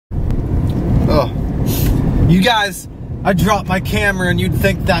You guys, I dropped my camera and you'd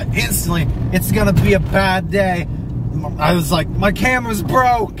think that instantly it's gonna be a bad day. I was like, my camera's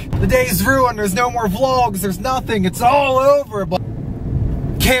broke. The day's ruined. There's no more vlogs. There's nothing. It's all over. But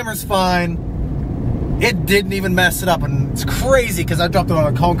camera's fine. It didn't even mess it up. And it's crazy because I dropped it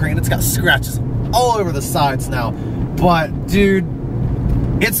on a concrete and it's got scratches all over the sides now. But dude,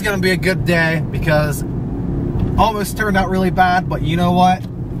 it's gonna be a good day because almost turned out really bad. But you know what?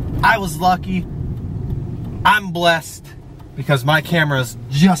 I was lucky. I'm blessed because my camera is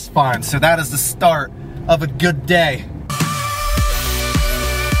just fine. So that is the start of a good day.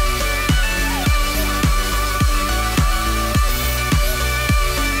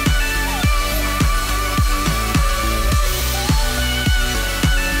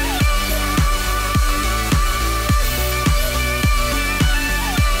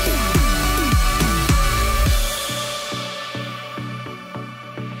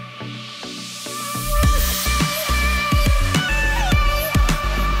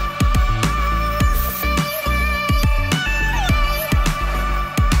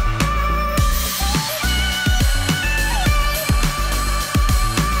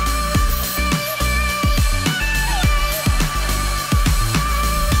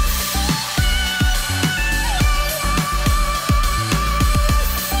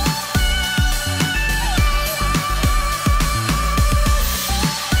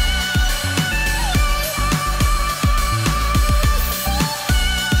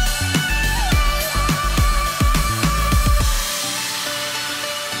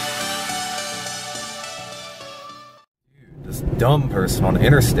 Dumb person on the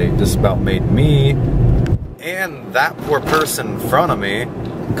interstate just about made me and that poor person in front of me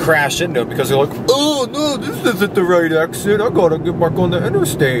crash into it because they're like, oh no, this isn't the right exit, I gotta get back on the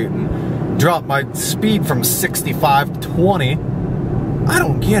interstate, and drop my speed from 65 to 20. I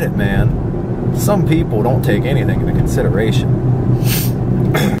don't get it, man. Some people don't take anything into consideration.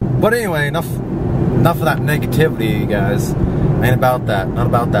 But anyway, enough of that negativity, you guys. Ain't about that, not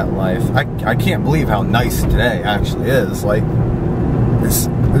about that life. I can't believe how nice today actually is. Like,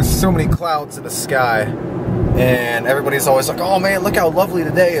 there's so many clouds in the sky, and everybody's always like, oh man, look how lovely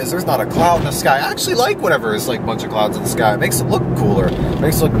today is. There's not a cloud in the sky. I actually like whatever is like a bunch of clouds in the sky. It makes it look cooler. It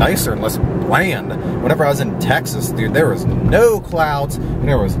makes it look nicer and less bland. Whenever I was in Texas, dude, there was no clouds, and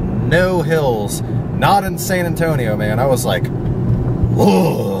there was no hills. Not in San Antonio, man. I was like,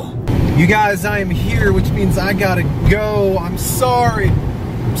 whoa. You guys, I am here, which means I gotta go. I'm sorry.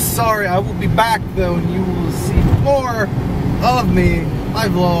 I'm sorry. I will be back though, and you will see more of me, my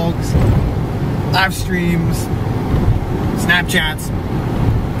vlogs, live streams, Snapchats,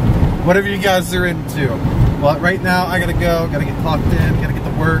 whatever you guys are into. But right now, I gotta go. Gotta get clocked in. Gotta get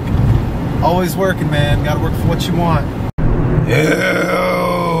to work. Always working, man. Gotta work for what you want.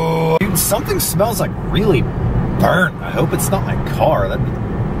 Ew. Dude, something smells like really burnt. I hope it's not my car. That'd be...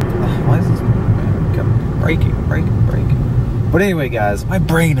 Why is this breaking? But anyway, guys, my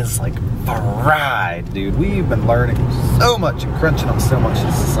brain is like fried, dude. We've been learning so much and crunching up so much.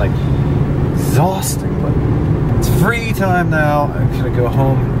 It's just like exhausting, but it's free time now. I'm gonna go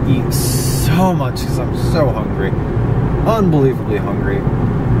home and eat so much because I'm so hungry. Unbelievably hungry.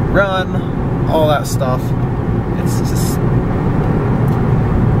 Run, all that stuff. It's just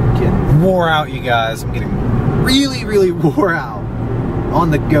getting wore out, you guys. I'm getting really, really wore out. On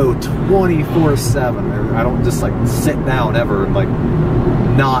the go 24/7. I don't just like sit down ever and like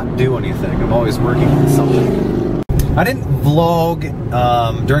not do anything. I'm always working on something. I didn't vlog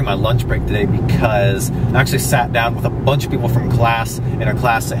during my lunch break today because I actually sat down with a bunch of people from class in a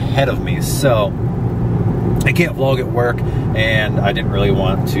class ahead of me, so I can't vlog at work, and I didn't really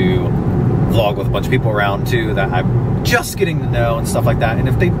want to vlog with a bunch of people around too that I'm just getting to know and stuff like that. And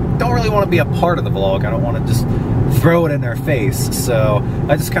if they don't really want to be a part of the vlog, I don't want to just throw it in their face. So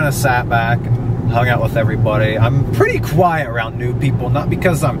I just kind of sat back and hung out with everybody. I'm pretty quiet around new people, not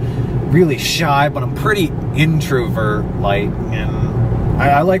because I'm really shy, but I'm pretty introvert-like, and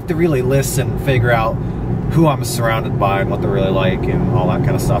I like to really listen, figure out who I'm surrounded by and what they're really like and all that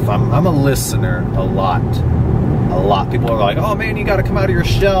kind of stuff. I'm a listener a lot. People are like, oh man, you gotta come out of your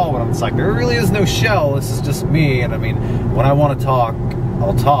shell. And I'm just like, there really is no shell. This is just me. And I mean, when I want to talk,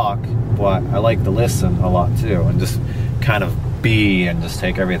 I'll talk, but I like to listen a lot too and just kind of be and just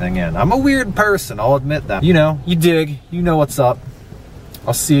take everything in. I'm a weird person, I'll admit that. You know, you dig, you know what's up.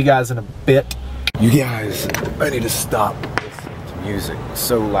 I'll see you guys in a bit. You guys, I need to stop listening to music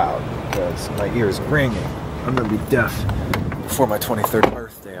so loud because my ears are ringing. I'm gonna be deaf before my 23rd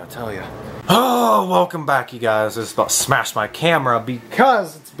birthday, I'll tell you. Oh, welcome back, you guys. I just about smashed my camera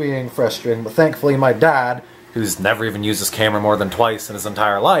because it's being frustrating, but thankfully my dad, who's never even used his camera more than twice in his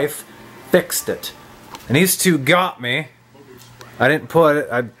entire life, fixed it. And these two got me. I didn't put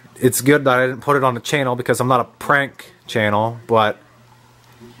it, it's good that I didn't put it on the channel because I'm not a prank channel, but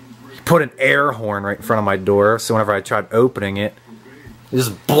he put an air horn right in front of my door, so whenever I tried opening it, it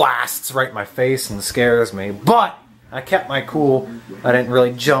just blasts right in my face and scares me. But I kept my cool. I didn't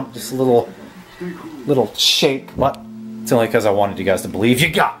really jump, just a little shake, but it's only because I wanted you guys to believe you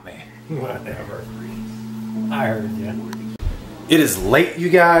got me. Whatever. I heard you. It is late, you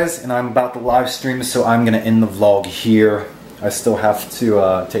guys, and I'm about to live stream, so I'm gonna end the vlog here. I still have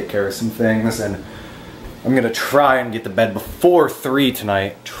to take care of some things, and I'm gonna try and get to bed before 3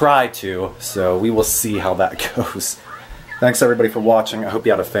 tonight. Try to, so we will see how that goes. Thanks everybody for watching. I hope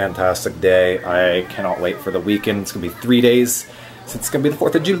you had a fantastic day. I cannot wait for the weekend. It's gonna be 3 days since it's gonna be the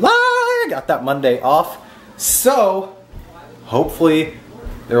 4th of July. I got that Monday off. So, hopefully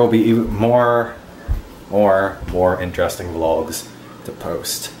there will be even more interesting vlogs to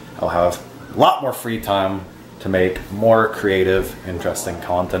post. I'll have a lot more free time to make more creative, interesting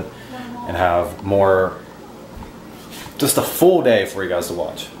content and have more, just a full day for you guys to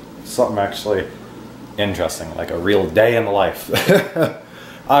watch. Something actually interesting, like a real day in the life.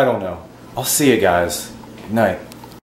 I don't know. I'll see you guys. Good night.